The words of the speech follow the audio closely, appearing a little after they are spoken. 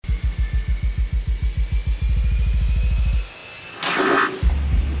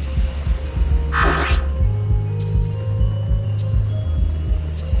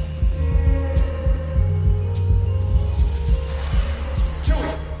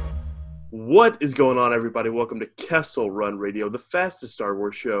What is going on, everybody? Welcome to Kessel Run Radio, the fastest Star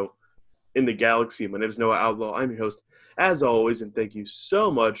Wars show in the galaxy. My name is Noah Outlaw. I'm your host, as always, and thank you so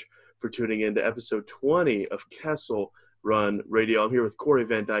much for tuning in to episode 20 of Kessel Run Radio. I'm here with Corey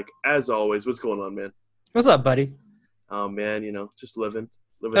Van Dyke, as always. What's going on, man? What's up, buddy? Oh, man, just living.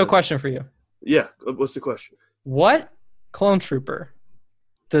 I have a question for you. Yeah, what's the question? What clone trooper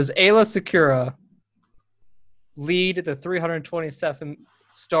does Ayla Secura lead the 327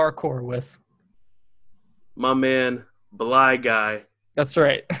 Star Corps with? My man, Bly Guy. That's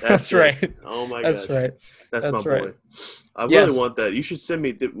right. That's right. Oh, my That's gosh. right. That's my right. boy. I Yes. really want that. You should send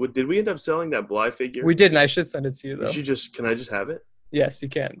me. Did we end up selling that Bly figure? We didn't. I should send it to you, though. Can I just have it? Yes, you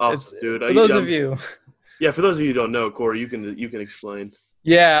can. Awesome, dude. For those of you. Yeah, for those of you who don't know, Corey, you can explain.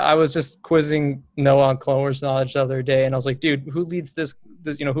 Yeah, I was just quizzing Noah on Clone Wars knowledge the other day, and I was like, dude, who leads this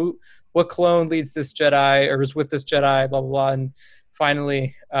what clone leads this Jedi or is with this Jedi, blah, blah, blah. And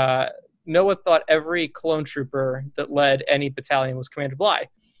finally, Noah thought every clone trooper that led any battalion was Commander Bly,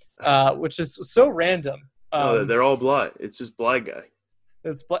 which is so random. No, they're all Bly. It's just Bly Guy.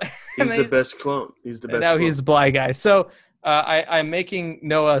 It's Bly. He's the best clone. He's the best. Now clone. he's the Bly guy. So I'm making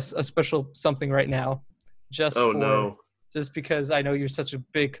Noah a special something right now, just because I know you're such a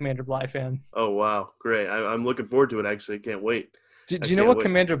big Commander Bly fan. Oh wow, great! I'm looking forward to it. Actually, I can't wait. Do you know what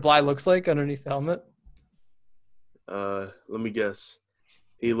Commander Bly looks like underneath the helmet? Let me guess.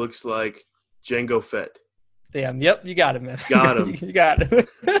 He looks like Jango Fett. Damn. Yep, you got it, man. Got him. You got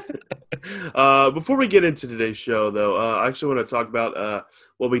it. Before we get into today's show, though, I actually want to talk about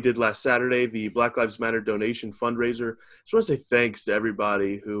what we did last Saturday, the Black Lives Matter donation fundraiser. Just want to say thanks to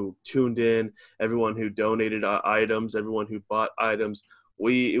everybody who tuned in, everyone who donated items, everyone who bought items.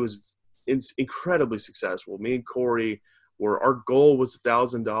 It was incredibly successful. Me and Corey our goal was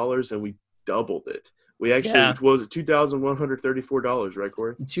 $1,000, and we doubled it. We actually, what was it, $2,134, right,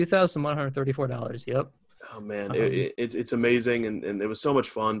 Corey? $2,134, yep. Oh, man, it's amazing, and it was so much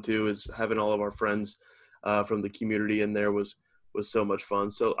fun, too, is having all of our friends from the community in there was so much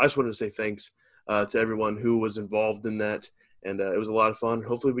fun. So I just wanted to say thanks to everyone who was involved in that, and it was a lot of fun.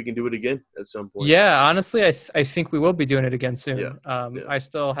 Hopefully we can do it again at some point. Yeah, honestly, I think we will be doing it again soon. Yeah. I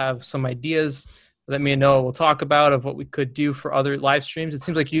still have some ideas that me and Noah will talk about of what we could do for other live streams. It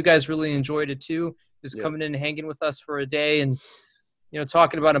seems like you guys really enjoyed it, too, just coming in and hanging with us for a day and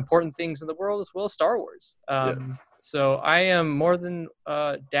talking about important things in the world as well as Star Wars. So I am more than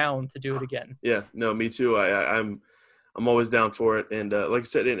down to do it again. Yeah, no, me too. I'm always down for it. And like I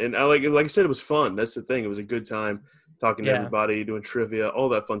said, and like I said, it was fun. That's the thing. It was a good time talking to everybody, doing trivia, all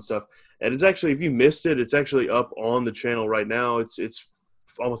that fun stuff. And it's actually, if you missed it, it's actually up on the channel right now. It's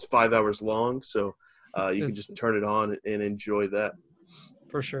almost 5 hours long, so you can just turn it on and enjoy that.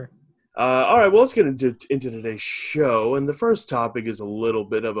 For sure. All right, well, let's get into today's show. And the first topic is a little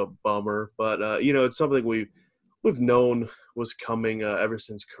bit of a bummer, but it's something we've known was coming ever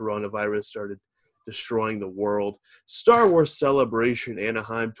since coronavirus started destroying the world. Star Wars Celebration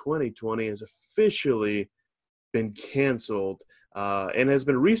Anaheim 2020 has officially been canceled and has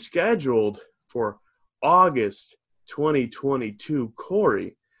been rescheduled for August 2022.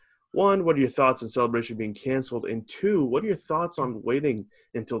 Corey, one, what are your thoughts on Celebration being canceled? And two, what are your thoughts on waiting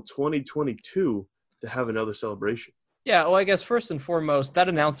until 2022 to have another celebration? Yeah, well, I guess first and foremost, that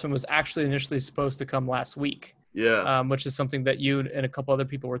announcement was actually initially supposed to come last week. Yeah. Which is something that you and a couple other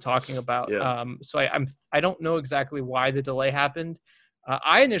people were talking about. Yeah. So I don't know exactly why the delay happened.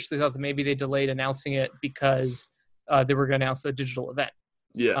 I initially thought that maybe they delayed announcing it because they were going to announce a digital event.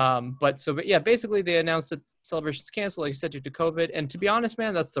 Yeah. But basically they announced that Celebration's canceled, like you said, due to COVID. And to be honest,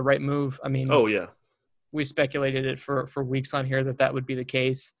 man, that's the right move. I mean, we speculated it for weeks on here that would be the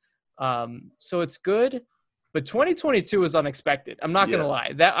case. So it's good, but 2022 was unexpected. I'm not going to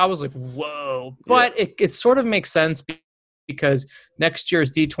lie. That I was like, whoa. But it sort of makes sense because next year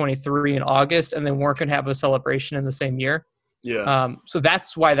is D23 in August, and then we're going to have a celebration in the same year. Yeah. So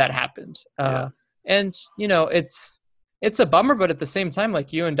that's why that happened. And, it's a bummer, but at the same time,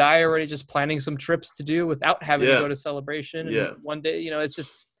 like you and I are already just planning some trips to do without having to go to Celebration. And one day, it's just,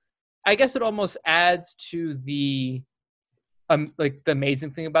 I guess it almost adds to the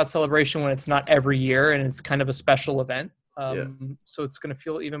amazing thing about Celebration when it's not every year and it's kind of a special event. So it's going to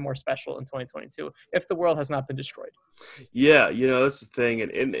feel even more special in 2022 if the world has not been destroyed. Yeah, that's the thing,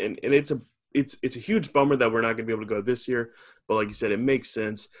 and it's a huge bummer that we're not going to be able to go this year. But like you said, it makes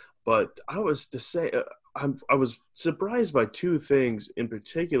sense. But I was surprised by two things in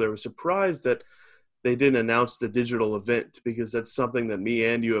particular. I was surprised that they didn't announce the digital event, because that's something that me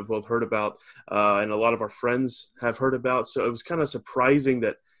and you have both heard about, and a lot of our friends have heard about. So it was kind of surprising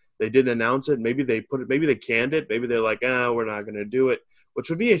that they didn't announce it. Maybe they canned it. Maybe they're like, we're not going to do it, which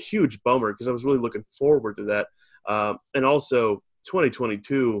would be a huge bummer because I was really looking forward to that. And also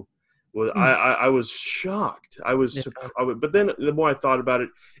 2022 was I was shocked. But then the more I thought about it,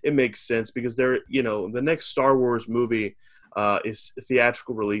 it makes sense because the next Star Wars movie is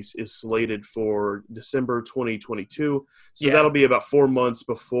theatrical release is slated for December 2022. So that'll be about 4 months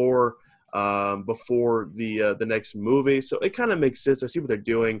before the next movie. So it kind of makes sense. I see what they're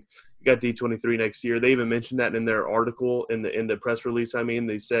doing. You got D23 next year. They even mentioned that in their article in the press release. I mean,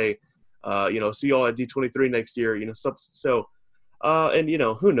 they say, see y'all at D23 next year. And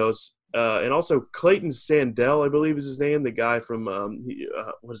who knows? And also Clayton Sandell, I believe is his name, the guy from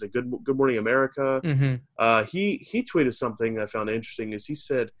what is it? Good Morning America. Mm-hmm. He tweeted something I found interesting. Is he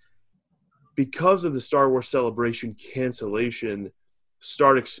said because of the Star Wars Celebration cancellation,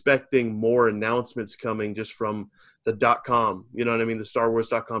 start expecting more announcements coming just from the .com. You know what I mean? The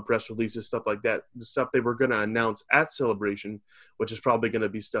StarWars.com press releases, stuff like that. The stuff they were going to announce at Celebration, which is probably going to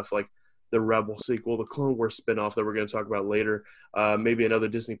be stuff like the Rebel sequel, the Clone Wars spinoff that we're going to talk about later, maybe another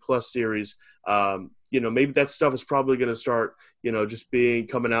Disney Plus series. Maybe that stuff is probably going to start, just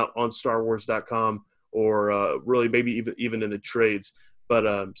coming out on StarWars.com or really maybe even in the trades. But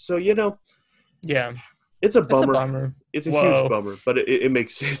yeah, it's a bummer. It's a bummer. It's a huge bummer, but it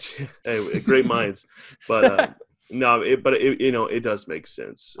makes sense. Anyway, great minds, but it does make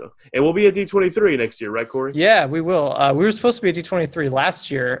sense. So, and we'll be at D23 next year, right, Corey? Yeah, we will. We were supposed to be at D23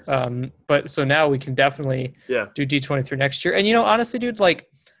 last year, but so now we can definitely do D23 next year. And honestly, dude, like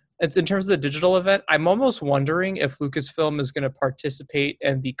in terms of the digital event, I'm almost wondering if Lucasfilm is going to participate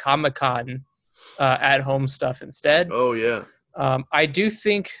in the Comic-Con at home stuff instead. Oh yeah. I do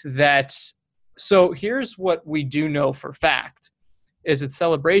think that. So here's what we do know for fact is at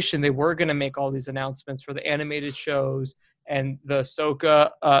Celebration, they were going to make all these announcements for the animated shows and the Ahsoka,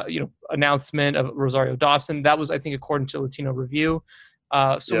 announcement of Rosario Dawson. That was, I think, according to Latino Review.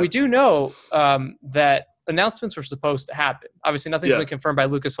 We do know that announcements were supposed to happen. Obviously, nothing's been confirmed by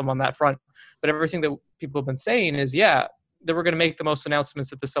Lucasfilm on that front, but everything that people have been saying is, they were going to make the most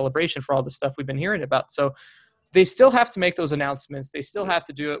announcements at the Celebration for all the stuff we've been hearing about. So they still have to make those announcements. They still have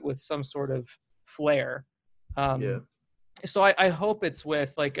to do it with some sort of flair. So I hope it's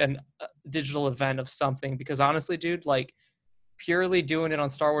with like a digital event of something, because honestly, dude, like purely doing it on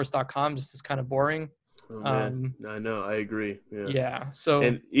StarWars.com just is kind of boring. Oh, man. I know. I agree. Yeah. So,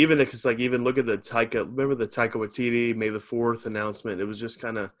 and even because even look at the Taika. Remember the Taika Waititi May the 4th announcement? It was just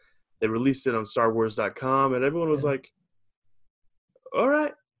kind of, they released it on StarWars.com, and everyone was like, "All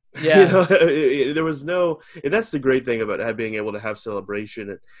right." Yeah. There was no, and that's the great thing about being able to have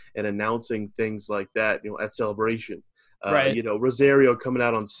Celebration and announcing things like that, at Celebration. Right. Rosario coming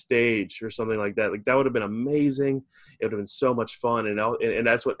out on stage or something like that. Like that would have been amazing. It would have been so much fun, and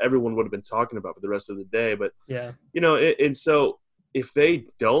that's what everyone would have been talking about for the rest of the day. But and so if they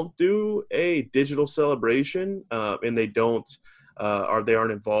don't do a digital Celebration, and they don't, they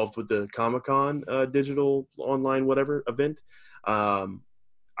aren't involved with the Comic-Con digital online whatever event,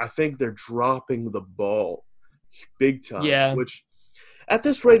 I think they're dropping the ball big time. Yeah. Which at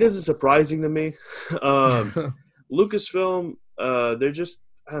this rate isn't surprising to me. Lucasfilm, they're just,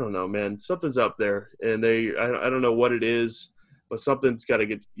 I don't know, man. Something's up there, and I don't know what it is, but something's got to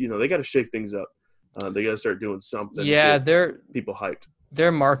get, they got to shake things up. They got to start doing something. Yeah, to get people hyped.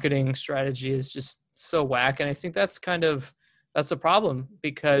 Their marketing strategy is just so whack, and I think that's a problem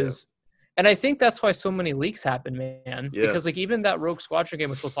because, and I think that's why so many leaks happen, man. Yeah. Because like even that Rogue Squadron game,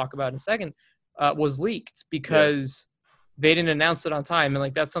 which we'll talk about in a second, was leaked because they didn't announce it on time, and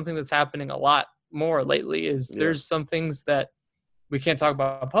like that's something that's happening a lot more lately. There's some things that we can't talk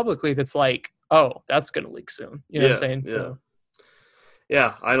about publicly that's like, oh, that's gonna leak soon. You know what I'm saying? Yeah. So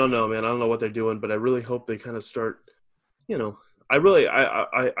yeah, I don't know, man. I don't know what they're doing, but I really hope they kind of start. They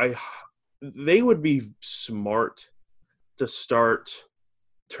would be smart to start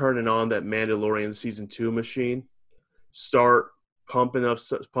turning on that Mandalorian season 2 machine, start pumping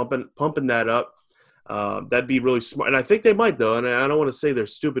that up. That'd be really smart, and I think they might though. And I don't want to say they're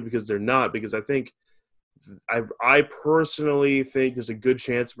stupid because they're not, because I personally think there's a good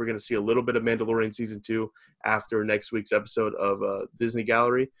chance we're going to see a little bit of Mandalorian season 2 after next week's episode of Disney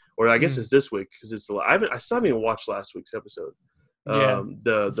Gallery, or I guess it's this week because I still haven't even watched last week's episode.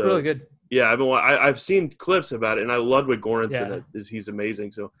 It's really good. Yeah, I've seen clips about it, and I love Ludwig Göransson. He's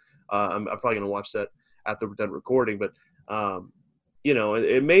amazing. So I'm probably going to watch that after we're done recording. But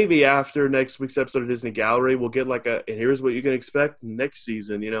it may be after next week's episode of Disney Gallery, we'll get like and here's what you can expect next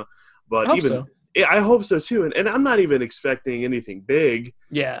season. But I hope so too. And I'm not even expecting anything big.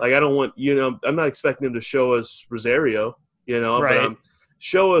 Yeah. Like I don't want I'm not expecting them to show us Rosario. Right. But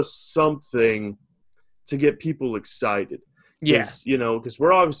show us something to get people excited. Yes, because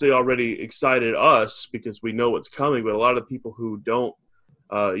we're obviously already excited because we know what's coming, but a lot of people who don't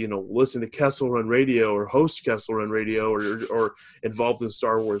listen to Kessel Run Radio or host Kessel Run Radio or involved in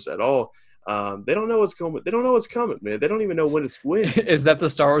Star Wars at all. They don't know what's coming. They don't know what's coming, man. They don't even know when. Is that the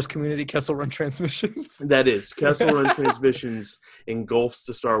Star Wars community, Kessel Run Transmissions? That is. Kessel Run Transmissions engulfs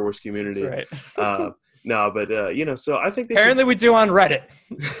the Star Wars community. That's right. No, but so I think apparently we do on Reddit.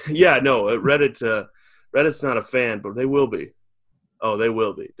 Yeah, no, Reddit's not a fan, but they will be. Oh, they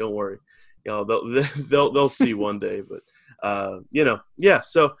will be. Don't worry. They'll see one day, but yeah.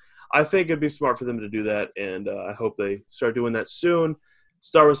 So I think it'd be smart for them to do that, and I hope they start doing that soon.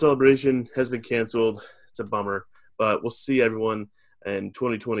 Star Wars Celebration has been canceled. It's a bummer, but we'll see everyone in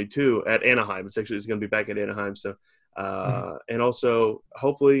 2022 at Anaheim. It's going to be back at Anaheim. So, and also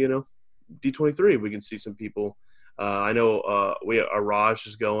hopefully, D23, we can see some people. I know Raj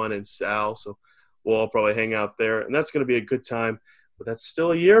is going and Sal, so we'll all probably hang out there, and that's going to be a good time. But that's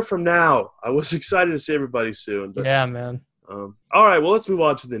still a year from now. I was excited to see everybody soon. But, yeah, man. All right, well, let's move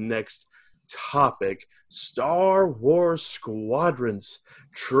on to the next topic. Star Wars Squadrons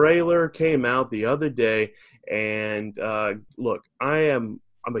trailer came out the other day, and look, I'm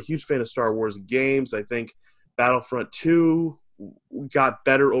a huge fan of Star Wars games. I think Battlefront 2 got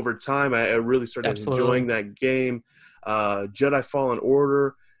better over time. I really started enjoying that game. Jedi Fallen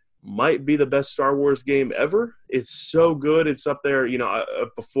Order might be the best Star Wars game ever. It's so good. It's up there.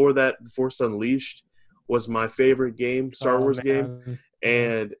 Before that, Force Unleashed was my favorite game, Star Wars game,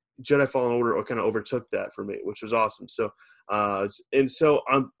 and Jedi Fallen Order kind of overtook that for me, which was awesome. So, so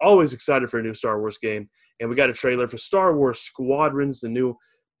I'm always excited for a new Star Wars game, and we got a trailer for Star Wars Squadrons, the new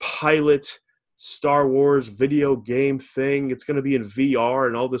pilot Star Wars video game thing. It's going to be in VR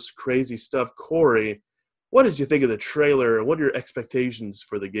and all this crazy stuff. Corey, what did you think of the trailer, and what are your expectations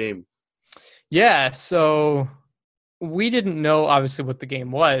for the game? Yeah, so we didn't know obviously what the game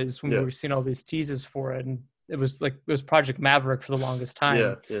was when we were seeing all these teases for it, and it was Project Maverick for the longest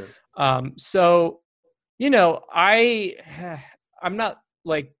time. Yeah. So, I'm not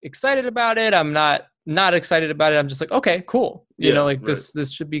excited about it. I'm not excited about it. I'm just like, okay, cool.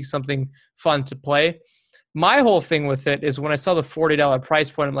 This should be something fun to play. My whole thing with it is when I saw the $40 price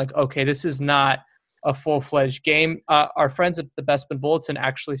point, I'm like, okay, this is not a full-fledged game. Our friends at the Bespin Bulletin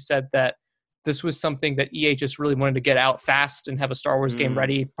actually said that this was something that EA just really wanted to get out fast and have a Star Wars game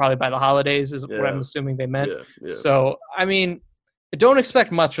ready probably by the holidays is what I'm assuming they meant. Yeah. So, I mean, don't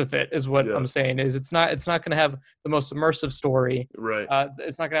expect much with it is what I'm saying. Is it's not going to have the most immersive story. Right.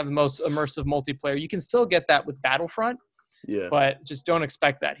 It's not going to have the most immersive multiplayer. You can still get that with Battlefront. Yeah. But just don't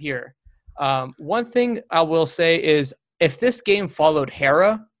expect that here. One thing I will say is if this game followed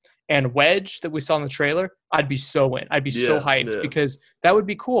Hera and Wedge that we saw in the trailer, I'd be so in. I'd be so hyped because that would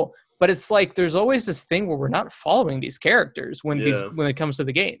be cool. But it's like there's always this thing where we're not following these characters when it comes to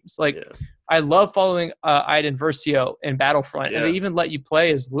the games. I love following Iden Versio in Battlefront, and they even let you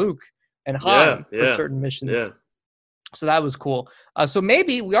play as Luke and Han for certain missions. Yeah. So that was cool. So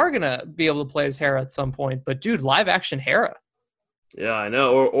maybe we are gonna be able to play as Hera at some point. But dude, live action Hera. Yeah, I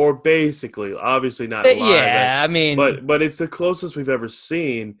know. Or basically, obviously not live. Yeah, right? I mean, but it's the closest we've ever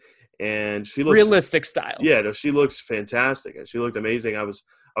seen, and she looks realistic style. Yeah, no, she looks fantastic. She looked amazing. I was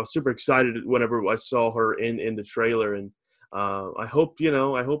super excited whenever I saw her in the trailer, and I hope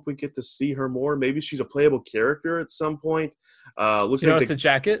we get to see her more. Maybe she's a playable character at some point. Looks like the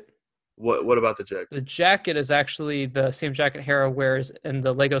jacket. What about the jacket? The jacket is actually the same jacket Hera wears in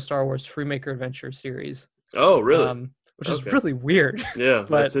the Lego Star Wars Freemaker Adventure series. Oh, really? Which is really weird. Yeah,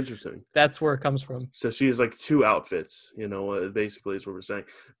 that's interesting. That's where it comes from. So she has like two outfits, basically is what we're saying.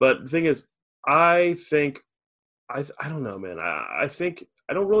 But the thing is, I think, I don't know, man. I think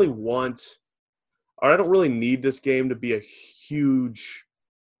I don't really want, or I don't really need this game to be a huge,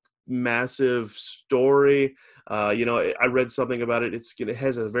 massive story. I read something about it. It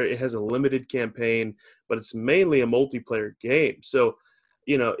has a limited campaign, but it's mainly a multiplayer game. So,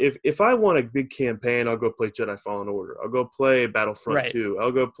 if I want a big campaign, I'll go play Jedi Fallen Order. I'll go play Battlefront 2.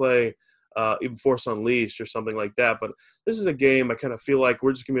 I'll go play even Force Unleashed or something like that. But this is a game I kind of feel like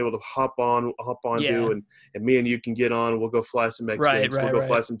we're just gonna be able to hop on to, and me and you can get on. We'll go fly some X-Wings. We'll go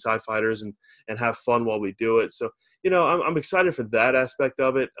fly some TIE fighters and have fun while we do it. So I'm excited for that aspect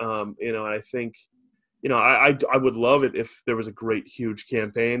of it. And I think I would love it if there was a great huge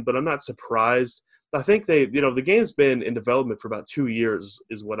campaign, but I'm not surprised. I think the game's been in development for about 2 years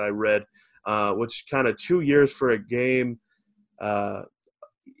is what I read, which kind of 2 years for a game.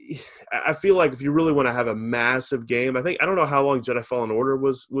 I feel like if you really want to have a massive game, I don't know how long Jedi Fallen Order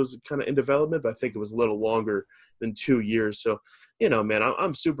was kind of in development, but I think it was a little longer than 2 years. So, man,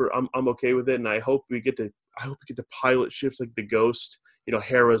 I'm okay with it, and I hope we get to pilot ships like the Ghost.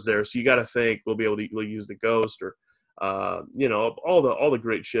 Hera's there, so you got to think we'll be able to use the Ghost or, all the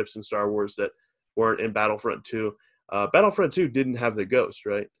great ships in Star Wars that weren't in Battlefront 2. Battlefront 2 didn't have the Ghost,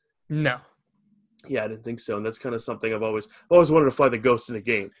 right? No. Yeah, I didn't think so, and that's kind of something I've always wanted to fly the Ghost in a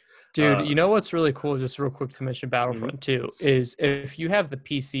game. Dude, you know what's really cool, just real quick to mention Battlefront 2, is if you have the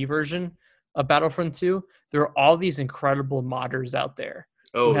PC version of Battlefront 2, there are all these incredible modders out there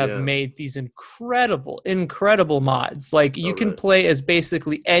who have made these incredible mods. Like, you can play as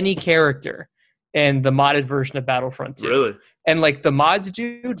basically any character in the modded version of Battlefront 2. Really? And, like, the mods,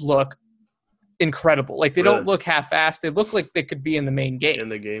 dude, look incredible. Like, they don't look half-assed. They look like they could be in the main game. In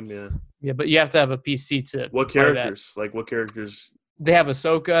the game, yeah. Yeah, but you have to have a PC to What characters? Like, what characters? They have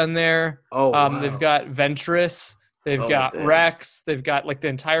Ahsoka in there. Oh, wow. They've got Ventress. They've got Rex. They've got, like, the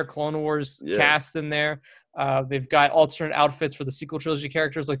entire Clone Wars cast in there. They've got alternate outfits for the sequel trilogy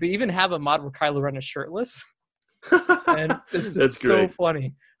characters. Like, they even have a mod where Kylo Ren is shirtless. And it's so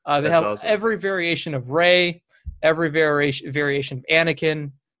funny. They have awesome. Every variation of Rey, every variation of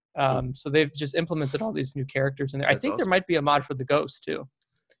Anakin. So they've just implemented all these new characters in there. I think there might be a mod for the Ghost too.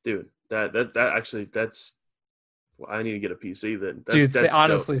 Dude, that's I need to get a PC then. That's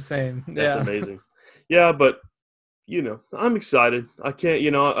honestly dope. Same. That's amazing. Yeah, but I'm excited. I can't.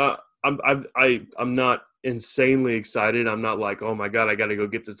 I'm not insanely excited. I'm not like, oh my god, I got to go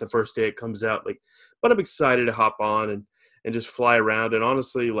get this the first day it comes out. Like, but I'm excited to hop on and just fly around. And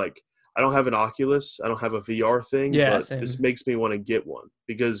honestly, like, I don't have an Oculus. I don't have a VR thing. Yeah, but this makes me want to get one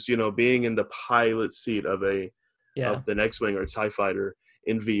because being in the pilot seat of the X-Wing or TIE Fighter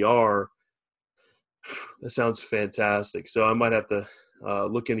in VR, that sounds fantastic. So I might have to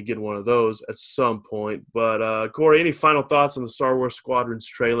look into getting one of those at some point. But Corey, any final thoughts on the Star Wars Squadrons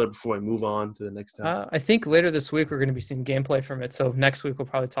trailer before I move on to the next time? I think later this week we're going to be seeing gameplay from it. So next week we'll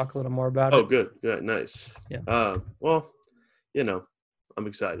probably talk a little more about it. Oh, good, nice. Yeah. Well, I'm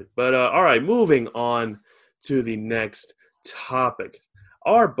excited. But all right, moving on to the next topic.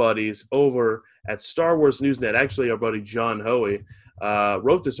 Our buddies over at Star Wars Newsnet, actually our buddy John Hoey,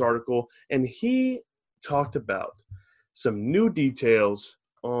 wrote this article, and he talked about some new details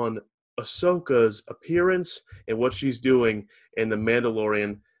on Ahsoka's appearance and what she's doing in The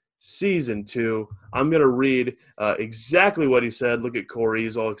Mandalorian Season 2. I'm going to read exactly what he said. Look at Corey.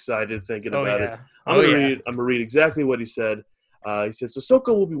 He's all excited thinking about it. I'm going to read exactly what he said. He says,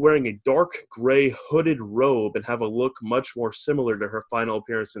 Ahsoka will be wearing a dark gray hooded robe and have a look much more similar to her final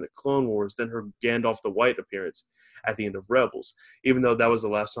appearance in the Clone Wars than her Gandalf the White appearance at the end of Rebels. Even though that was the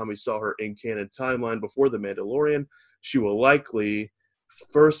last time we saw her in canon timeline before The Mandalorian, she will likely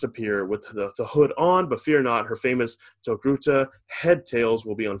first appear with the hood on, but fear not, her famous Togruta head tails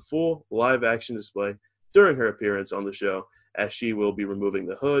will be on full live-action display during her appearance on the show, as she will be removing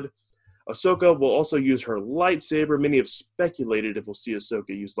the hood. Ahsoka will also use her lightsaber. Many have speculated if we'll see Ahsoka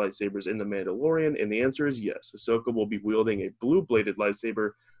use lightsabers in The Mandalorian, and the answer is yes. Ahsoka will be wielding a blue-bladed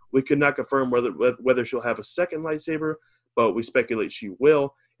lightsaber. We could not confirm whether she'll have a second lightsaber, but we speculate she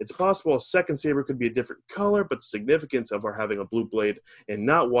will. It's possible a second saber could be a different color, but the significance of her having a blue blade and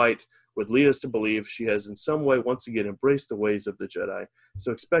not white would lead us to believe she has in some way once again embraced the ways of the Jedi.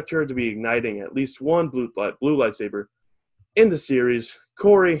 So expect her to be igniting at least one blue lightsaber in the series.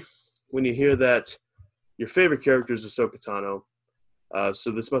 Corey, when you hear that, your favorite character is Ahsoka Tano. So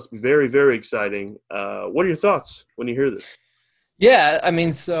this must be very, very exciting. What are your thoughts when you hear this? Yeah, I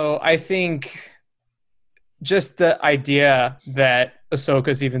mean, so I think just the idea that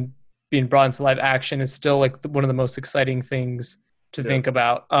Ahsoka's even being brought into live action is still like one of the most exciting things to think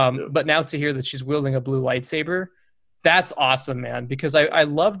about. But now to hear that she's wielding a blue lightsaber, that's awesome, man, because I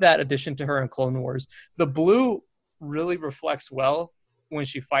love that addition to her in Clone Wars. The blue really reflects well when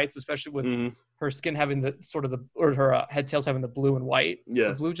she fights, especially with her skin having the sort of or her head tails having the blue and white. Yeah.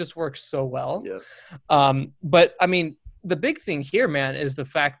 The blue just works so well. Yeah. But I mean, the big thing here, man, is the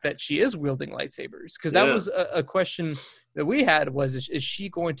fact that she is wielding lightsabers, because that was a question that we had was, is she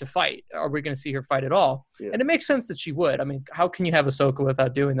going to fight? Are we going to see her fight at all? Yeah. And it makes sense that she would. I mean, how can you have Ahsoka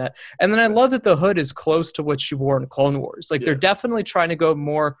without doing that? And then I love that the hood is close to what she wore in Clone Wars. Like, they're definitely trying to go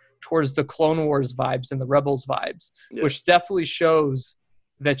more towards the Clone Wars vibes and the Rebels vibes, which definitely shows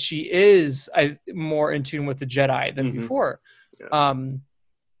that she is more in tune with the Jedi than before. Yeah.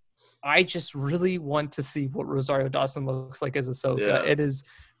 I just really want to see what Rosario Dawson looks like as Ahsoka. Yeah.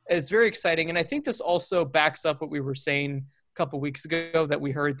 It's very exciting. And I think this also backs up what we were saying a couple weeks ago, that we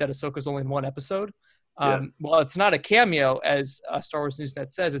heard that Ahsoka's only in one episode. Well, it's not a cameo, as Star Wars Newsnet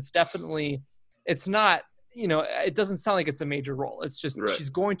says. It's definitely, it's not, it doesn't sound like it's a major role. It's just she's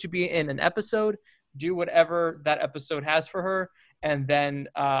going to be in an episode, do whatever that episode has for her, and then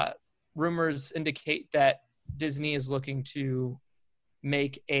rumors indicate that Disney is looking to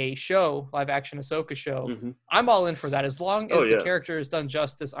make a show, live action Ahsoka show. Mm-hmm. I'm all in for that. As long as the character is done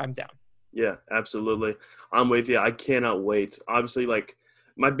justice, I'm down. Yeah, absolutely. I'm with you. I cannot wait. Obviously, like,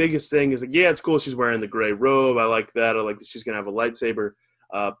 my biggest thing is, like, yeah, it's cool she's wearing the gray robe. I like that. I like that she's going to have a lightsaber.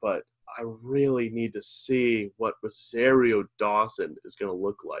 But I really need to see what Rosario Dawson is going to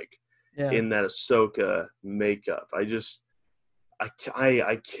look like in that Ahsoka makeup.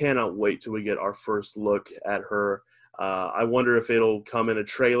 I cannot wait till we get our first look at her. I wonder if it'll come in a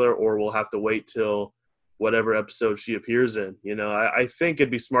trailer or we'll have to wait till whatever episode she appears in. I think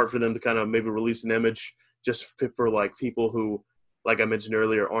it'd be smart for them to kind of maybe release an image just for like people who, like I mentioned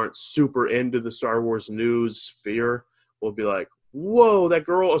earlier, aren't super into the Star Wars news sphere. Will be like, whoa, that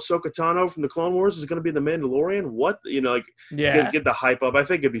girl Ahsoka Tano from the Clone Wars is going to be the Mandalorian? What? Get the hype up. I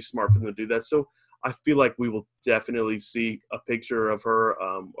think it'd be smart for them to do that. So I feel like we will definitely see a picture of her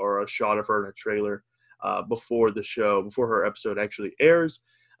or a shot of her in a trailer before her episode actually airs.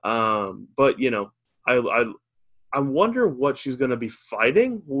 But I wonder what she's going to be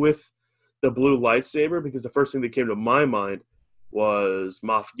fighting with the blue lightsaber, because the first thing that came to my mind was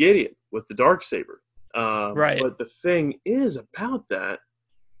Moff Gideon with the Darksaber. But the thing is about that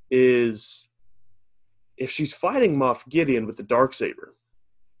is, if she's fighting Moff Gideon with the Darksaber,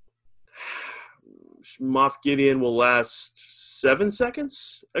 Moff Gideon will last 7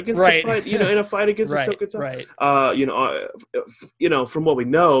 seconds against the fight, in a fight against Ahsoka Tano. From what we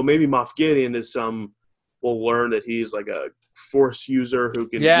know, maybe Moff Gideon we'll learn that he's like a Force user who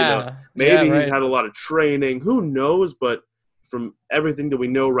can, he's had a lot of training. Who knows? But from everything that we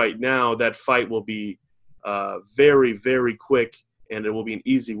know right now, that fight will be very, very quick, and it will be an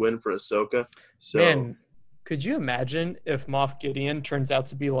easy win for Ahsoka. So, man, could you imagine if Moff Gideon turns out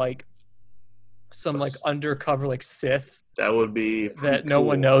to be like some like undercover like Sith? That would be that no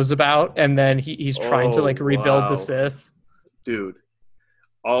one knows about, and then he's trying to like rebuild the Sith. Dude,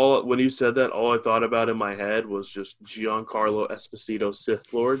 when you said that, all I thought about in my head was just Giancarlo Esposito,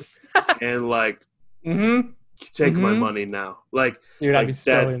 Sith Lord, and like, take my money now. Like, dude, I'd be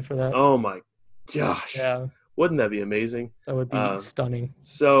so in for that. Oh my gosh. Yeah. Wouldn't that be amazing? That would be stunning.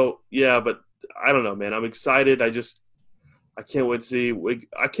 So yeah, but I don't know, man. I'm excited. I can't wait to see.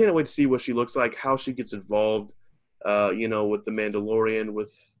 I can't wait to see what she looks like, how she gets involved. With the Mandalorian,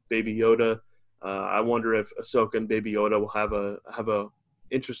 with Baby Yoda. I wonder if Ahsoka and Baby Yoda will have a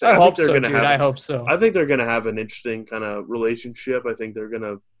interesting. I hope so, dude. I hope so. I think they're gonna have an interesting kind of relationship. I think they're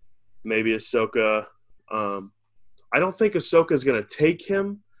gonna maybe Ahsoka. I don't think Ahsoka is gonna take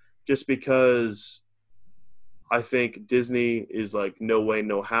him, just because I think Disney is like, no way,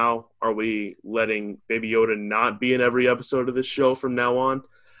 no how are we letting Baby Yoda not be in every episode of this show from now on.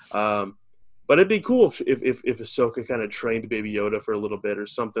 But it'd be cool if Ahsoka kind of trained Baby Yoda for a little bit or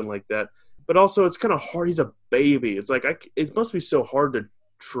something like that. But also, it's kind of hard. He's a baby. It's like it must be so hard to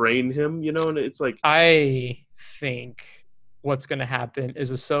train him, and it's like, I think what's going to happen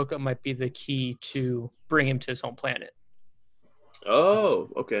is Ahsoka might be the key to bring him to his home planet. Oh,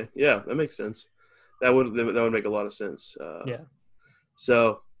 okay. Yeah, that makes sense. That would make a lot of sense. Yeah.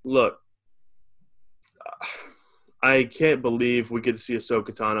 So, look, I can't believe we get to see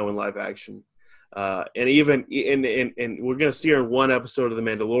Ahsoka Tano in live action. And even and we're going to see her in one episode of The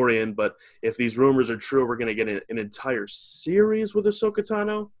Mandalorian, but if these rumors are true, we're going to get an entire series with Ahsoka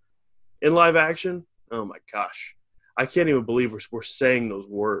Tano in live action. Oh, my gosh. I can't even believe we're saying those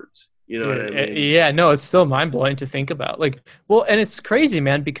words. You know what I mean? Yeah, no, it's still mind-blowing to think about. Like, well, and it's crazy,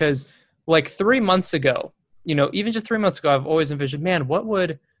 man, because like 3 months ago, even just 3 months ago, I've always envisioned, man, what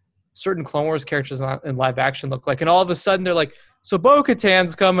would certain Clone Wars characters in live action look like? And all of a sudden they're like, so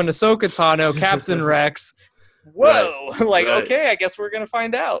Bo-Katan's coming, Ahsoka Tano, Captain Rex. Whoa. Right. Okay, I guess we're going to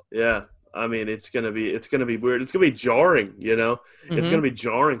find out. Yeah. I mean, it's going to be weird. It's going to be jarring, It's going to be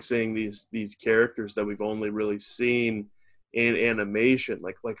jarring seeing these characters that we've only really seen in animation.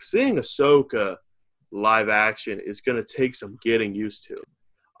 Like seeing Ahsoka live action is going to take some getting used to.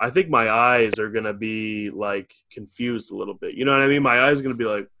 I think my eyes are going to be like confused a little bit. You know what I mean? My eyes are going to be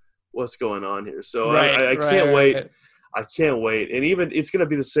like, what's going on here? So I can't wait. Right. I can't wait. And even it's going to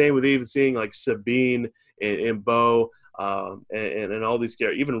be the same with even seeing like Sabine and Bo and all these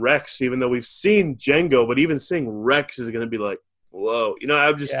characters. Even Rex, even though we've seen Jango, but even seeing Rex is going to be like, whoa.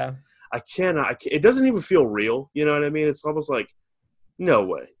 I'm just I cannot. It doesn't even feel real. You know what I mean? It's almost like, no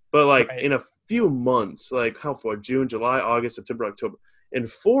way. But like in a few months, like how far? June, July, August, September, October. in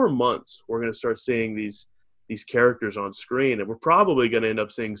 4 months, we're going to start seeing these characters on screen, and we're probably going to end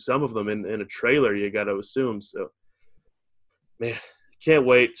up seeing some of them in a trailer, you got to assume. So, man, can't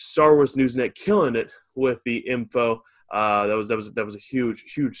wait. Star Wars Newsnet killing it with the info. That was a huge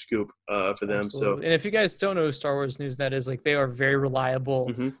scoop for them. Absolutely. So, and if you guys don't know who Star Wars Newsnet is, like, they are very reliable,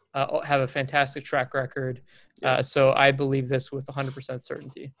 have a fantastic track record. So I believe this with 100%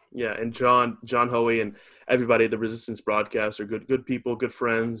 certainty. Yeah, and John Hoey and everybody at the Resistance broadcast are good people, good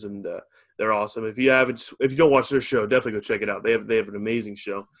friends, and they're awesome. If you don't watch their show, definitely go check it out. They have an amazing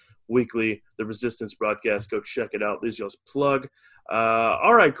show weekly, the Resistance broadcast. Go check it out. This is y'all's plug.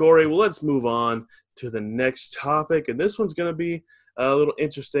 All right, Corey. Well, let's move on to the next topic, and this one's going to be a little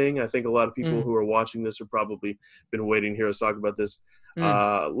interesting. I think a lot of people who are watching this have probably been waiting to hear us talk about this.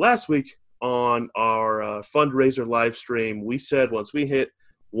 Last week on our fundraiser live stream, we said once we hit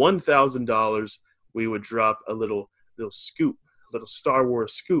 $1,000, we would drop a little scoop, a little Star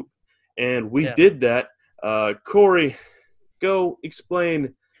Wars scoop, and we did that. Corey, go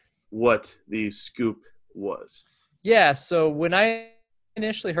explain what the scoop was. Yeah, so when I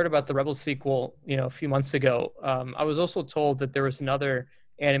initially heard about the Rebels sequel, a few months ago, I was also told that there was another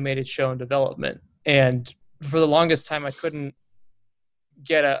animated show in development, and for the longest time, I couldn't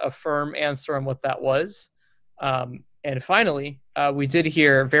get a firm answer on what that was. And finally, we did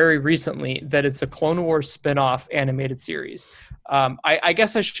hear very recently that it's a Clone Wars spin-off animated series. I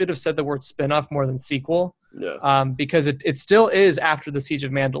guess I should have said the word spin-off more than sequel, because it still is after the Siege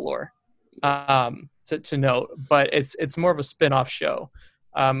of Mandalore. To note, but it's more of a spin-off show,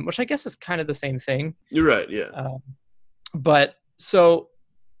 which I guess is kind of the same thing. You're right, yeah. But so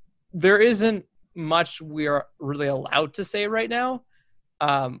there isn't much we are really allowed to say right now.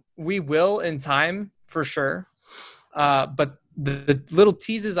 We will in time for sure, but the little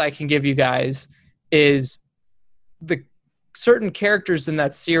teases I can give you guys is the certain characters in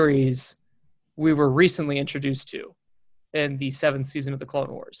that series we were recently introduced to in the 7th season of the Clone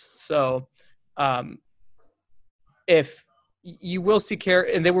Wars. So if you will see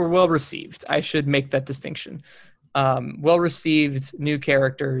and they were well received, I should make that distinction. Well received new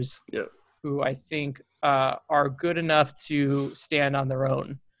characters who I think are good enough to stand on their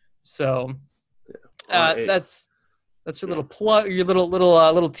own. So that's your little plug, your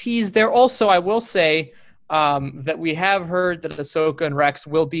little tease there. Also, I will say that we have heard that Ahsoka and Rex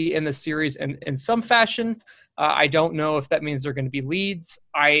will be in the series in some fashion. I don't know if that means they're going to be leads.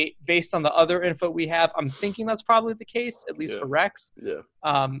 Based on the other info we have, I'm thinking that's probably the case, at least for Rex. Yeah.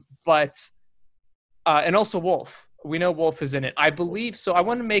 And also Wolf. We know Wolf is in it. I believe so. I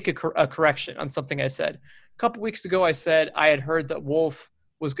want to make a correction on something I said. A couple weeks ago, I said I had heard that Wolf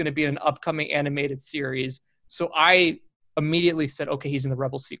was going to be in an upcoming animated series. So I immediately said, okay, he's in the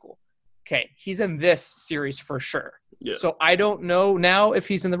Rebels sequel. Okay, he's in this series for sure. Yeah. So I don't know now if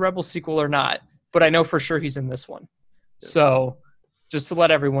he's in the Rebels sequel or not, but I know for sure he's in this one. Yeah. So just to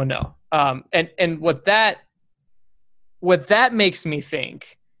let everyone know. And what that makes me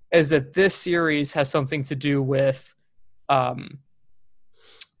think is that this series has something to do with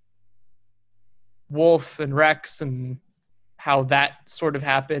Wolf and Rex and how that sort of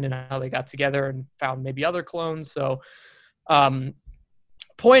happened and how they got together and found maybe other clones. So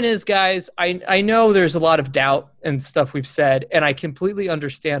point is, guys, I know there's a lot of doubt and stuff we've said, and I completely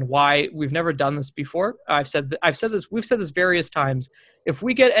understand why. We've never done this before. We've said this various times. If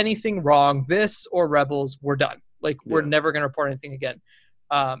we get anything wrong, this or Rebels, we're done. We're never going to report anything again.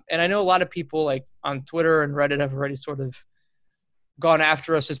 And I know a lot of people on Twitter and Reddit have already sort of gone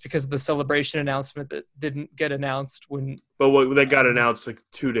after us just because of the Celebration announcement that didn't get announced But they got announced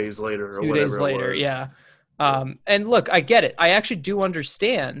 2 days later or 2 whatever days later, it was. yeah. And look, I get it. I actually do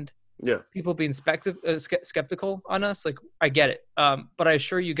understand people being skeptical on us. I get it. But I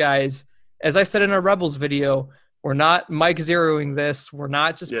assure you guys, as I said in our Rebels video, we're not Mike Zeroing this. We're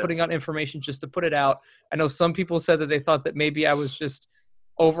not just putting out information just to put it out. I know some people said that they thought that maybe I was just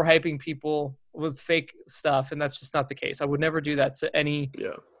overhyping people with fake stuff, and that's just not the case. I would never do that to any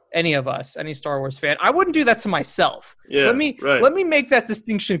of us, any Star Wars fan. I wouldn't do that to myself. Let me make that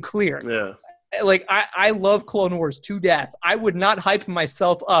distinction clear. Yeah. I love Clone Wars to death. I would not hype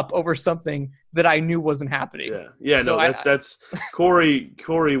myself up over something that I knew wasn't happening. Yeah. So that's Corey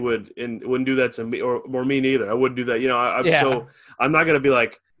wouldn't do that to me or me neither. I wouldn't do that. So I'm not gonna be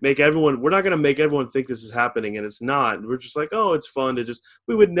we're not gonna make everyone think this is happening, and it's not. We're just it's fun to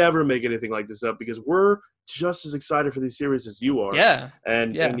we would never make anything like this up because we're just as excited for these series as you are.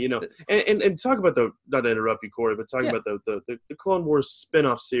 And talk about not to interrupt you, Corey, but talk about the Clone Wars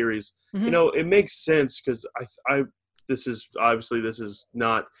spin-off series. Mm-hmm. It makes sense because this is a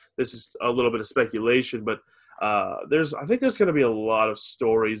little bit of speculation, but I think there's going to be a lot of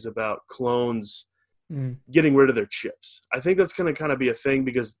stories about clones getting rid of their chips. I think that's going to kind of be a thing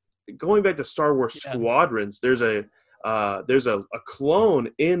because going back to Star Wars Squadrons, there's a clone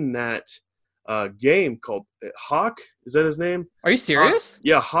in that game called Hawk. Is that his name? Are you serious?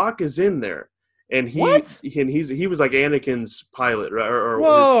 Hawk, Hawk is in there. And he was like Anakin's pilot, right?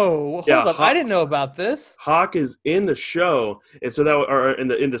 Hold up! I didn't know about this. Hawk is in the show, and so that or in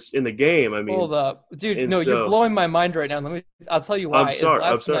the game. I mean, hold up, dude. No, you're blowing my mind right now. I'll tell you why. I'm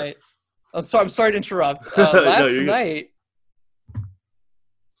sorry. I'm sorry to interrupt. Last night,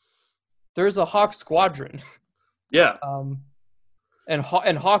 there's a Hawk Squadron. Yeah. And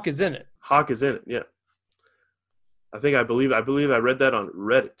Hawk is in it. Hawk is in it. Yeah. I believe I read that on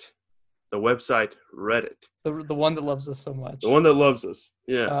Reddit. The website Reddit. The one that loves us so much. The one that loves us.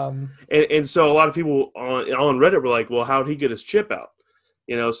 Yeah. And so a lot of people on Reddit were like, well, how'd he get his chip out?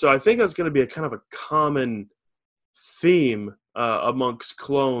 So I think that's going to be a kind of a common theme amongst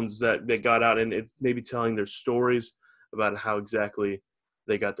clones that got out, and it's maybe telling their stories about how exactly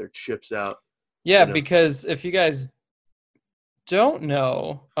they got their chips out. Yeah, because if you guys don't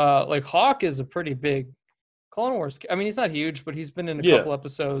know, like Hawk is a pretty big Clone Wars. I mean, he's not huge, but he's been in a couple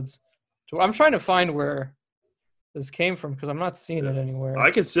episodes. I'm trying to find where this came from because I'm not seeing it anywhere.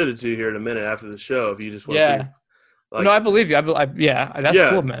 I can send it to you here in a minute after the show if you just want to. Yeah. No, I believe you. That's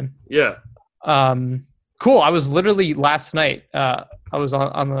cool, man. Yeah. Cool. I was literally last night. I was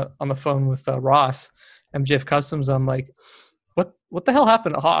on the phone with Ross, MJF Customs. I'm like, what the hell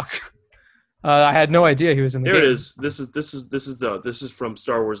happened to Hawk? I had no idea he was in the game. Here it is. This is from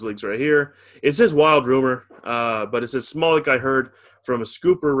Star Wars Leaks right here. It says wild rumor, but it says small leak I heard from a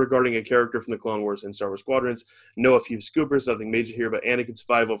scooper regarding a character from the Clone Wars and Star Wars Squadrons. Know a few scoopers, nothing major here, but Anakin's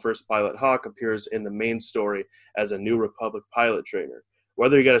 501st pilot Hawk appears in the main story as a New Republic pilot trainer.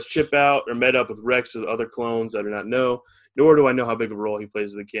 Whether he got his chip out or met up with Rex or the other clones, I do not know, nor do I know how big of a role he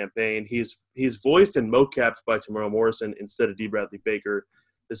plays in the campaign. He's voiced and mocapped by Tamara Morrison instead of D. Bradley Baker.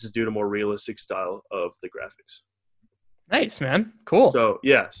 This is due to more realistic style of the graphics. Nice, man. Cool. So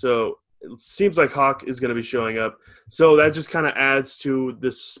it seems like Hawk is going to be showing up. So that just kind of adds to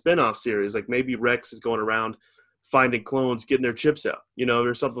this spin-off series. Like maybe Rex is going around finding clones, getting their chips out,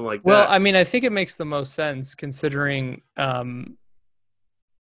 or something like that. Well, I mean, I think it makes the most sense considering who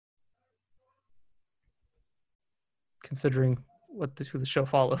the show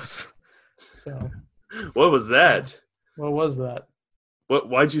follows. So what was that? What was that?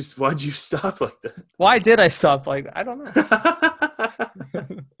 Why'd you stop like that? Why did I stop like that? I don't know.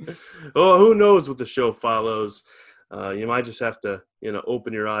 Oh, who knows what the show follows? You might just have to,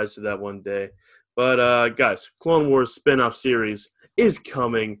 open your eyes to that one day. But guys, Clone Wars spin-off series is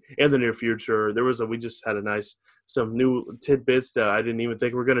coming in the near future. We just had some new tidbits that I didn't even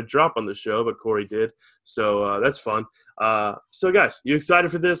think were going to drop on the show, but Corey did. So that's fun. So guys, you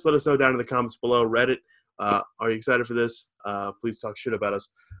excited for this? Let us know down in the comments below. Reddit. Are you excited for this? Please talk shit about us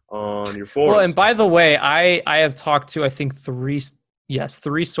on your forums. Well, and by the way, I have talked to, I think, three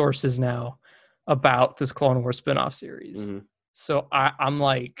sources now about this Clone Wars spinoff series. Mm-hmm. So I'm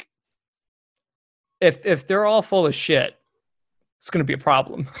like, if they're all full of shit, it's going to be a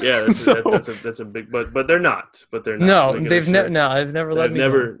problem. Yeah, that's a big, but they're not. No, they've never let me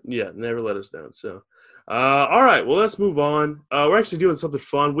down. Yeah, never let us down. So, all right, well, let's move on. We're actually doing something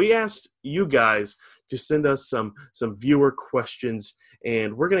fun. We asked you guys to send us some viewer questions,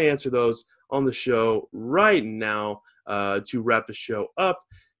 and we're going to answer those on the show right now to wrap the show up.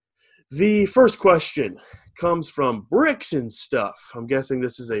 The first question comes from Bricks and Stuff. I'm guessing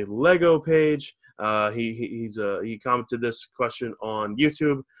this is a Lego page. He commented this question on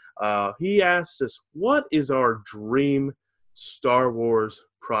YouTube. He asked us, what is our dream Star Wars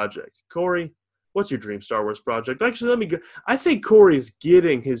project? Corey, what's your dream Star Wars project? Actually, let me go. I think Corey is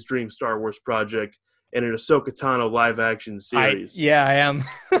getting his dream Star Wars project in an Ahsoka Tano live action series. I am.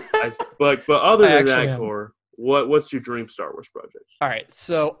 But other than that, Corey, what's your dream Star Wars project? All right,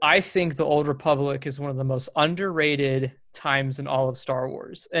 so I think the Old Republic is one of the most underrated times in all of Star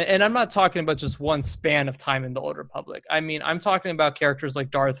Wars. And I'm not talking about just one span of time in the Old Republic. I mean, I'm talking about characters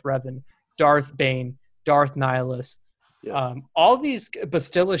like Darth Revan, Darth Bane, Darth Nihilus, all these,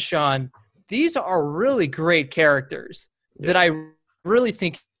 Bastilla Shan. These are really great characters that I really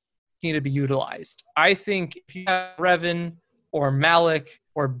think need to be utilized. I think if you have Revan or Malik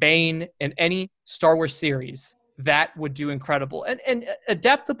or Bane in any Star Wars series, that would do incredible. And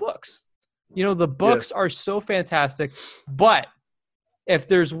adapt the books. The books are so fantastic. But if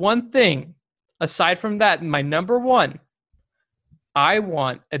there's one thing, aside from that, my number one, I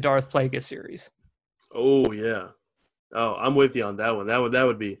want a Darth Plagueis series. Oh, yeah. Oh, I'm with you on that one.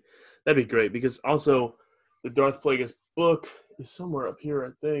 That'd be great because also the Darth Plagueis book is somewhere up here,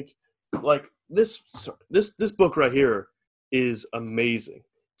 I think. Like this book right here is amazing.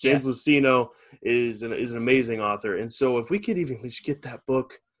 James Luceno is an amazing author, and so if we could even just get that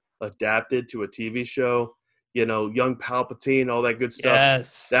book adapted to a TV show, you know, young Palpatine, all that good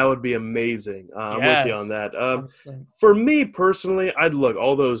stuff, that would be amazing. I'm with you on that. For me personally, I'd look.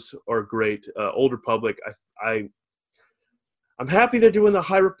 All those are great. Old Republic, I'm happy they're doing the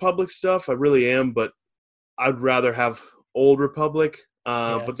High Republic stuff. I really am, but I'd rather have Old Republic.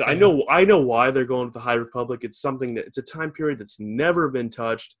 But I know why they're going with the High Republic. It's a time period that's never been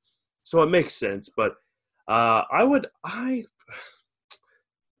touched, so it makes sense. But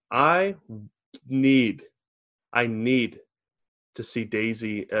I need to see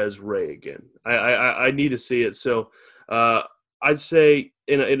Daisy as Rey again. I need to see it. So I'd say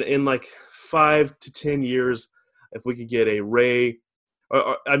in like 5 to 10 years, if we could get a Rey,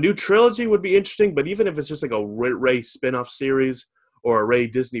 or a new trilogy would be interesting. But even if it's just like a Rey spinoff series or a Rey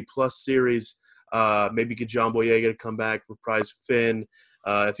Disney Plus series, maybe get John Boyega to come back, reprise Finn.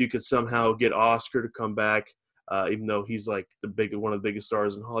 If you could somehow get Oscar to come back, even though he's like one of the biggest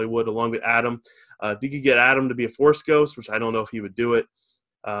stars in Hollywood, along with Adam. If you could get Adam to be a Force ghost, which I don't know if he would do it.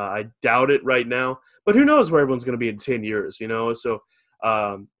 I doubt it right now. But who knows where everyone's going to be in 10 years, you know? So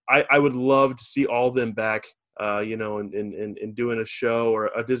I would love to see all of them back, you know, in doing a show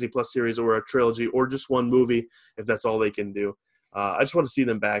or a Disney Plus series or a trilogy or just one movie if that's all they can do. I just want to see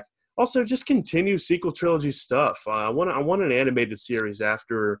them back. Also, just continue sequel trilogy stuff. I want an animated series that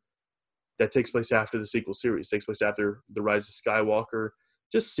takes place after the sequel series, takes place after The Rise of Skywalker.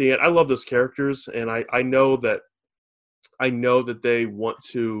 Just see it. I love those characters, and I know that they want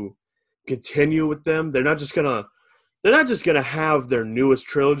to continue with them. They're not just gonna have their newest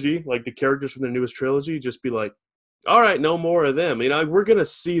trilogy, like the characters from their newest trilogy, just be like, all right, no more of them. You know, we're gonna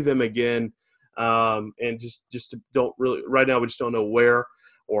see them again, and just don't really right now. We just don't know where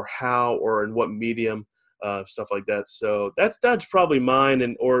or how or in what medium, stuff like that. So that's probably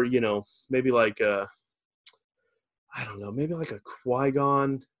mine, or you know, maybe like I don't know, maybe like a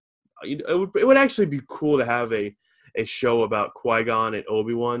Qui-Gon. It would actually be cool to have a show about Qui-Gon and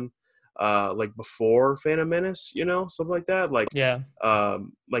Obi-Wan, like before Phantom Menace, you know, something like that. Like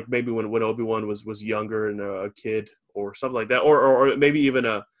like maybe when Obi-Wan was younger and a kid or something like that, or maybe even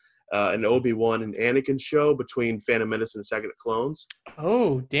an Obi-Wan and Anakin show between Phantom Menace and Attack of the Clones.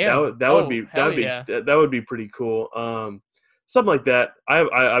 Oh damn! That would be pretty cool. Something like that.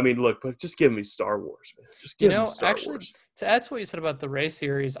 I mean, look, but just give me Star Wars, man. Just give me Star Wars. To add to what you said about the Rey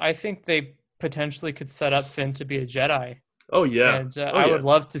series, I think they potentially could set up Finn to be a Jedi. Oh yeah, and I would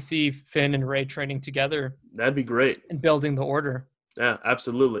love to see Finn and Rey training together. That'd be great. And building the Order. Yeah,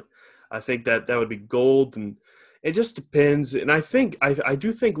 absolutely. I think that would be gold, and it just depends. And I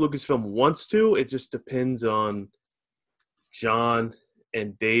do think Lucasfilm wants to. It just depends on John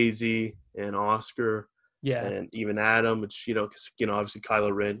and Daisy and Oscar. Yeah, and even Adam, which because obviously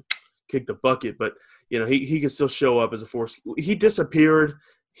Kylo Ren kicked the bucket, but he can still show up as a Force. He disappeared.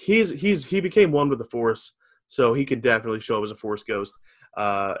 He became one with the Force, so he could definitely show up as a Force ghost.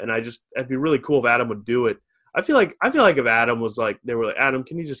 And it'd be really cool if Adam would do it. I feel like if Adam was like, they were like, Adam,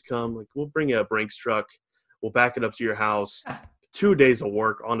 can you just come? Like, we'll bring you a Brinks truck. We'll back it up to your house. 2 days of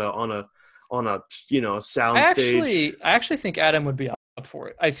work on a sound stage. I actually think Adam would be up for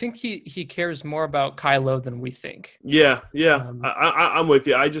it. I think he cares more about Kylo than we think. Yeah. I'm with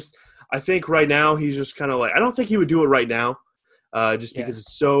you. I think right now he's just kind of like, I don't think he would do it right now, just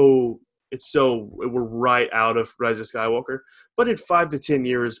because we're right out of Rise of Skywalker. But in 5 to 10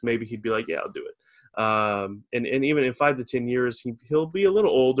 years, maybe he'd be like, yeah, I'll do it. And even in 5 to 10 years, he'll be a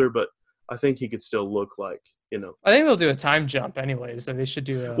little older, but I think he could still look like. I think they'll do a time jump anyways. So they should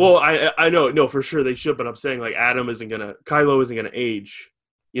do. Well, I know, no, for sure they should, but I'm saying like Kylo isn't gonna age.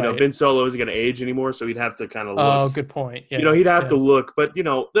 Right. Ben Solo isn't gonna age anymore, so he'd have to kind of look. Oh, good point. Yeah. He'd have to look, but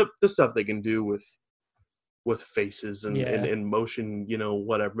the stuff they can do with faces and motion,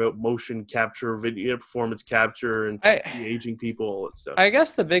 whatever, motion capture, video performance capture, and aging people, all that stuff. I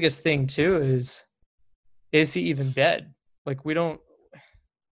guess the biggest thing too is he even dead? Like we don't.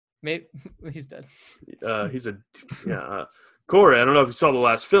 Maybe he's dead. Corey, I don't know if you saw the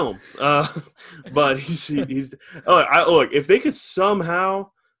last film, but he's. Look, if they could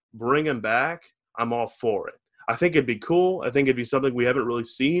somehow bring him back, I'm all for it. I think it'd be cool. I think it'd be something we haven't really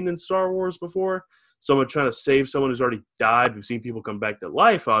seen in Star Wars before. Someone trying to save someone who's already died. We've seen people come back to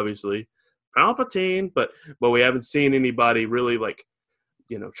life, obviously, Palpatine, but we haven't seen anybody really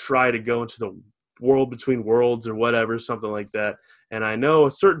try to go into the world between worlds or whatever, something like that. And I know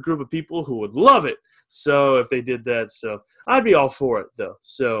a certain group of people who would love it. So if they did that, so I'd be all for it though.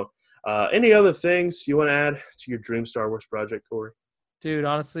 So Any other things you want to add to your dream Star Wars project, Corey? Dude,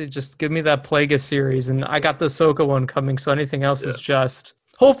 honestly, just give me that Plagueis series, and I got the Ahsoka one coming, so anything else is just...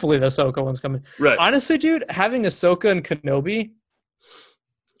 Hopefully the Ahsoka one's coming. Right. Honestly, dude, having Ahsoka and Kenobi...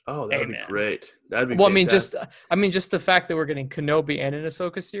 Oh, that would be great. That'd be fantastic. I mean, just the fact that we're getting Kenobi and an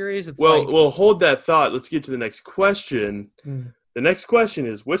Ahsoka series. It's well, hold that thought. Let's get to the next question. The next question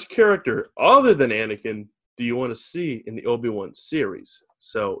is, which character other than Anakin do you want to see in the Obi-Wan series?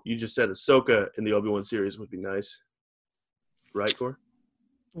 So you just said Ahsoka in the Obi-Wan series would be nice. Right, Cor?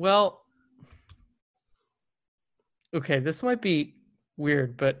 Well, okay, this might be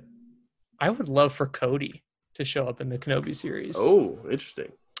weird, but I would love for Cody to show up in the Kenobi series. Oh,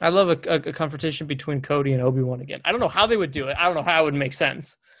 interesting. I love a confrontation between Cody and Obi-Wan again. I don't know how they would do it. I don't know how it would make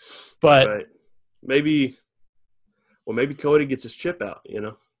sense. But right. Maybe Cody gets his chip out,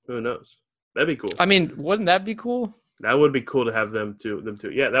 Who knows? That'd be cool. I mean, wouldn't that be cool? That would be cool to have them too.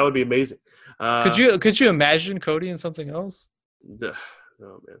 Yeah, that would be amazing. Could you imagine Cody in something else? No,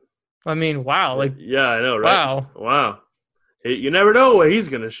 man. I mean, wow. Yeah, I know, right? Wow. You never know when he's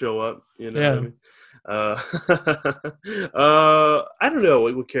gonna show up. What I mean? I don't know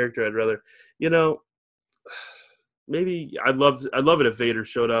what character I'd rather. Maybe I'd love it if Vader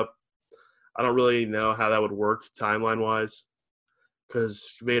showed up. I don't really know how that would work timeline wise,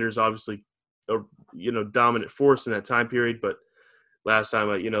 because Vader's obviously a dominant force in that time period. But last time,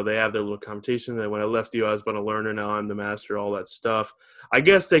 they have their little competition. That when I left you, I was but a learner. Now I'm the master. All that stuff. I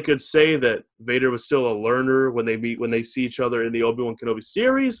guess they could say that Vader was still a learner when they see each other in the Obi-Wan Kenobi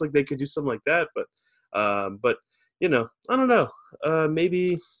series. Like they could do something like that. But I don't know.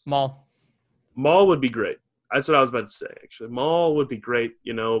 Maybe Maul would be great. That's what I was about to say. Actually, Maul would be great.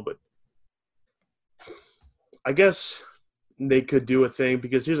 But I guess they could do a thing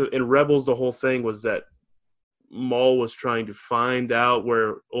because in Rebels the whole thing was that Maul was trying to find out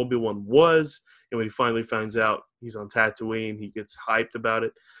where Obi-Wan was, and when he finally finds out he's on Tatooine, he gets hyped about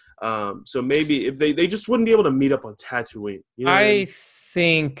it. So maybe if they just wouldn't be able to meet up on Tatooine. I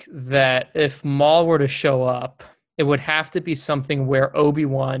think that if Maul were to show up, it would have to be something where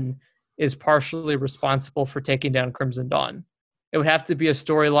Obi-Wan is partially responsible for taking down Crimson Dawn. It would have to be a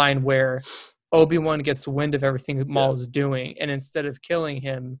storyline where Obi-Wan gets wind of everything Maul is doing, and instead of killing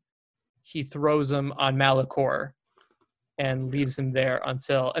him, he throws him on Malachor and leaves him there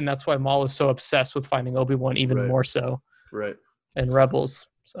and that's why Maul is so obsessed with finding Obi-Wan even more so. Right. In Rebels.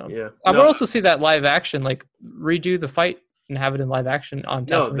 So I would also see that live action, like redo the fight and have it in live action on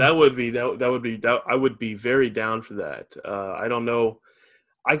Tatooine. No, I would be very down for that. I don't know.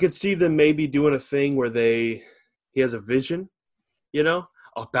 I could see them maybe doing a thing where he has a vision,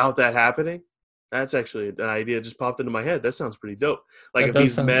 about that happening. That's actually an idea that just popped into my head. That sounds pretty dope. Like if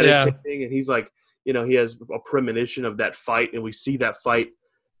he's meditating and he's like, he has a premonition of that fight, and we see that fight,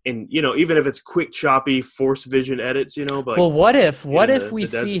 and even if it's quick, choppy, force vision edits, but what if we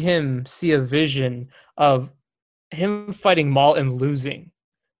see a vision of him fighting Maul and losing,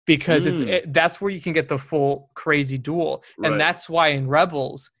 because that's where you can get the full crazy duel, and that's why in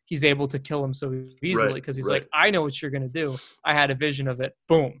Rebels he's able to kill him so easily because he's like, I know what you're gonna do. I had a vision of it.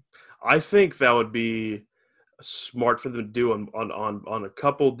 Boom. I think that would be smart for them to do on a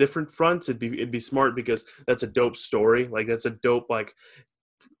couple different fronts. It'd be smart because that's a dope story. Like that's a dope, like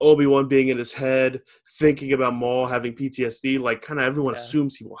Obi-Wan being in his head, thinking about Maul having PTSD, like kind of everyone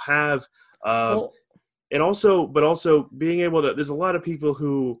assumes he will have. And also being able to, there's a lot of people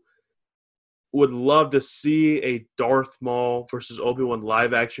who would love to see a Darth Maul versus Obi-Wan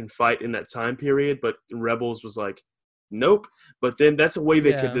live action fight in that time period, but Rebels was like, nope. But then that's a way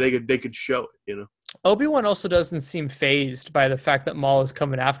they could show it, Obi-Wan also doesn't seem fazed by the fact that Maul is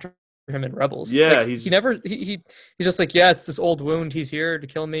coming after him in Rebels. Yeah, he's just like, it's this old wound. He's here to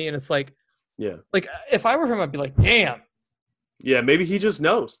kill me, and it's like, like if I were him, I'd be like, damn. Yeah, maybe he just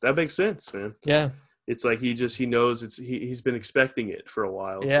knows. That makes sense, man. Yeah, it's like he knows he's been expecting it for a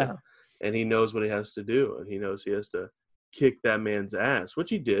while. Yeah, and he knows what he has to do, and he knows he has to kick that man's ass, which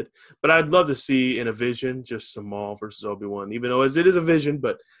he did. But I'd love to see in a vision just some Maul versus Obi-Wan, even though it is a vision,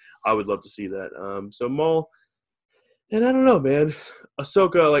 but I would love to see that. So Maul, and I don't know, man.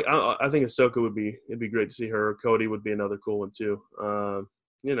 Ahsoka, like I think Ahsoka it'd be great to see her. Cody would be another cool one too.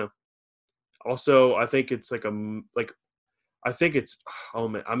 Also I think it's oh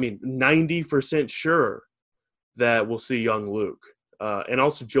man, I mean 90% sure that we'll see young Luke, and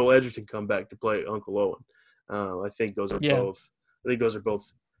also Joel Edgerton come back to play Uncle Owen. I think those are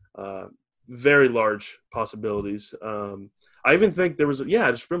both very large possibilities. I even think I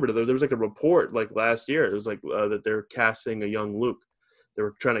just remembered there was like a report like last year. It was like that they're casting a young Luke. They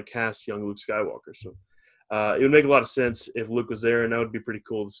were trying to cast young Luke Skywalker. So it would make a lot of sense if Luke was there, and that would be pretty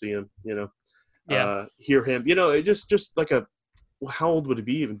cool to see him. Hear him. It just like how old would it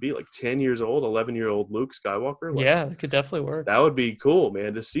even be? Like 10 years old, 11-year-old Luke Skywalker? Like, yeah, it could definitely work. That would be cool,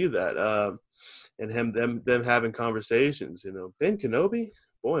 man, to see that. And them having conversations, Ben Kenobi,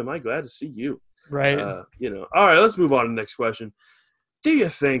 boy, am I glad to see you. Right. All right, let's move on to the next question. Do you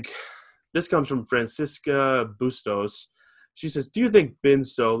think, this comes from Francisca Bustos. She says, do you think Ben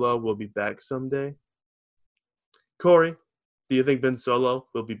Solo will be back someday? Corey, do you think Ben Solo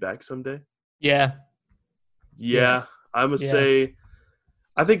will be back someday? Yeah. I must say,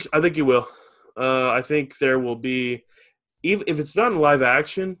 I think he will. I think there will be, even if it's not in live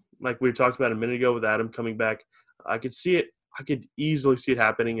action, like we talked about a minute ago with Adam coming back, I could see it. I could easily see it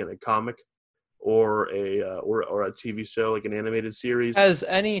happening in a comic or a TV show, like an animated series. Has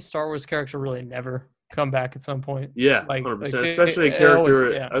any Star Wars character really never come back at some point? Yeah, 100%. Especially a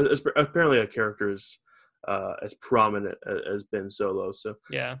character. Apparently, a character is as prominent as Ben Solo. So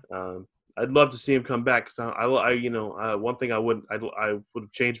yeah. I'd love to see him come back. Because one thing I would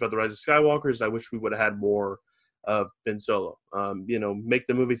have changed about The Rise of Skywalker is I wish we would have had more of Ben Solo. Make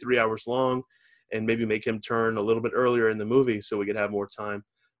the movie 3 hours long, and maybe make him turn a little bit earlier in the movie so we could have more time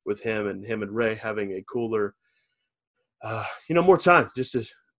with him and Rey having a cooler, more time just to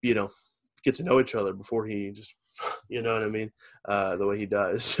get to know each other before he just, you know what I mean, the way he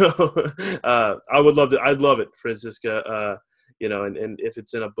does. So I'd love it, Francisca. And if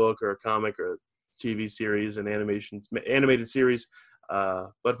it's in a book or a comic or a TV series, an animated series,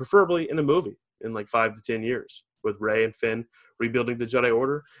 but preferably in a movie in like 5 to 10 years with Rey and Finn rebuilding the Jedi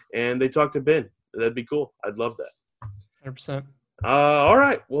Order, and they talk to Ben. That'd be cool. I'd love that. 100%. All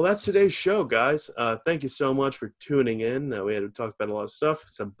right. Well, that's today's show, guys. Thank you so much for tuning in. We had to talk about a lot of stuff,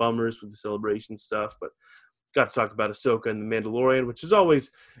 some bummers with the celebration stuff, but got to talk about Ahsoka and The Mandalorian, which is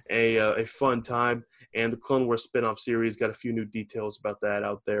always a fun time. And the Clone Wars spinoff series got a few new details about that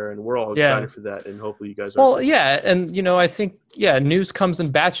out there, and we're all excited for that. And hopefully you guys are. Well, yeah, and I think news comes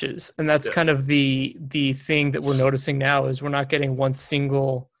in batches, and that's kind of the thing that we're noticing now is we're not getting one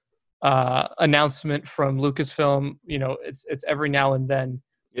single announcement from Lucasfilm. It's every now and then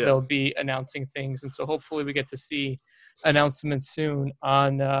they'll be announcing things, and so hopefully we get to see announcements soon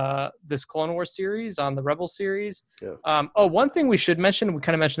on this Clone Wars series, on the Rebel series. One thing we should mention, we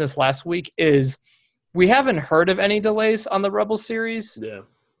kind of mentioned this last week, is we haven't heard of any delays on the Rebel series.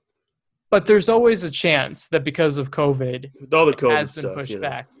 But there's always a chance that because of COVID, with all the COVID has been stuff, pushed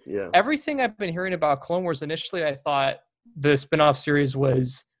back. Everything I've been hearing about Clone Wars, initially I thought the spinoff series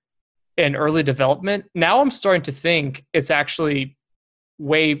was in early development. Now I'm starting to think it's actually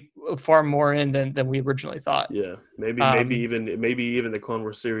way far more in than we originally thought. Maybe even the Clone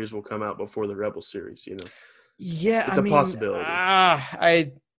Wars series will come out before the Rebel series. It's a possibility.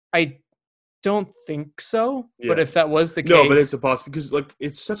 I don't think so. But if that was the case, no, but it's a possibility because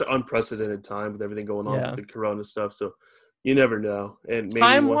it's such an unprecedented time with everything going on with the Corona stuff. So you never know. And maybe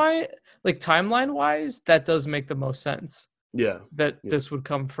timeline wise, that does make the most sense. This would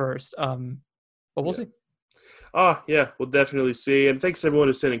come first. But we'll see. We'll definitely see. And thanks everyone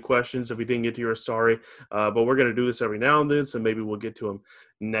who's sending questions. If we didn't get to yours, sorry. But we're going to do this every now and then, so maybe we'll get to them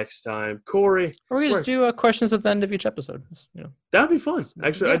next time. Corey? Or we just do questions at the end of each episode. That'd be fun.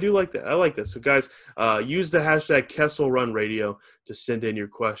 Actually, I do like that. I like this. So guys, use the hashtag KesselRunRadio to send in your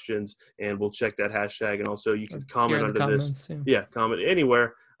questions, and we'll check that hashtag. And also you can comment under this. Comment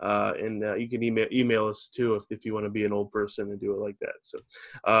anywhere. And you can email us too if you want to be an old person and do it like that. So,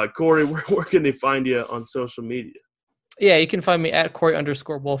 Corey, where can they find you on social media? Yeah, you can find me at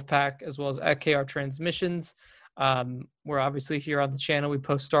Corey_Wolfpack as well as at KR Transmissions. We're obviously here on the channel. We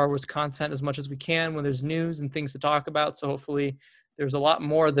post Star Wars content as much as we can when there's news and things to talk about. So hopefully there's a lot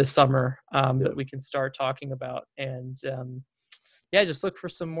more this summer that we can start talking about. And just look for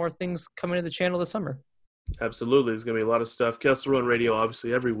some more things coming to the channel this summer. Absolutely. There's going to be a lot of stuff. Kessel Run Radio,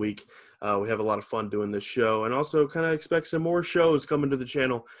 obviously, every week. We have a lot of fun doing this show, and also kind of expect some more shows coming to the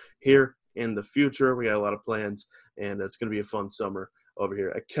channel here in the future. We got a lot of plans, and it's going to be a fun summer over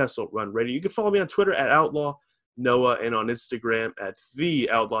here at Kessel Run Radio. You can follow me on Twitter at Outlaw Noah and on Instagram at The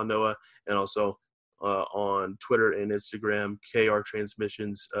Outlaw Noah, and also on Twitter and Instagram, KR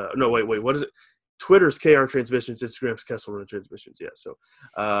Transmissions. What is it? Twitter's KR Transmissions, Instagram's Kessel Run Transmissions. So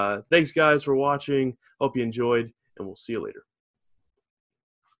thanks, guys, for watching. Hope you enjoyed, and we'll see you later.